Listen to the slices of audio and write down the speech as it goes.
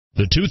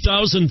The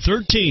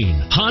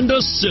 2013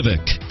 Honda Civic.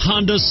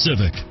 Honda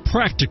Civic.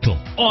 Practical,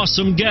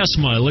 awesome gas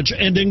mileage,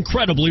 and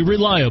incredibly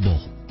reliable.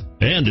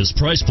 And is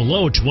priced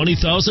below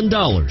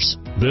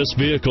 $20,000. This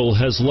vehicle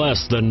has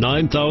less than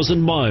 9,000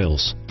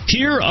 miles.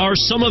 Here are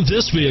some of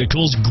this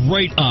vehicle's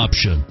great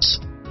options: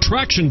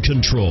 traction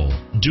control,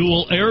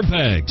 dual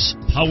airbags,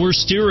 power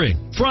steering,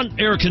 front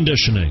air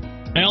conditioning,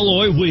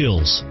 alloy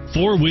wheels,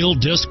 four-wheel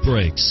disc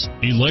brakes,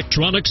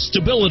 electronic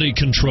stability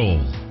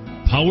control,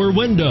 power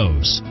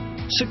windows,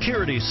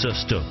 security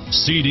system,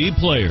 CD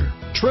player,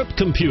 trip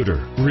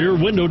computer, rear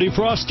window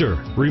defroster,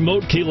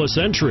 remote keyless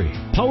entry,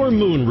 power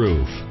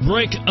moonroof,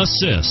 brake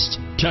assist,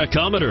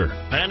 tachometer,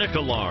 panic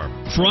alarm,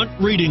 front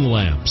reading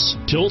lamps,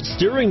 tilt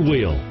steering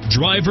wheel,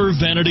 driver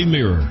vanity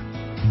mirror.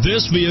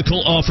 This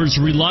vehicle offers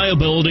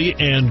reliability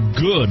and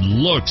good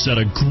looks at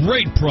a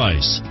great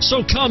price.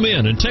 So come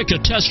in and take a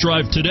test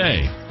drive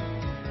today.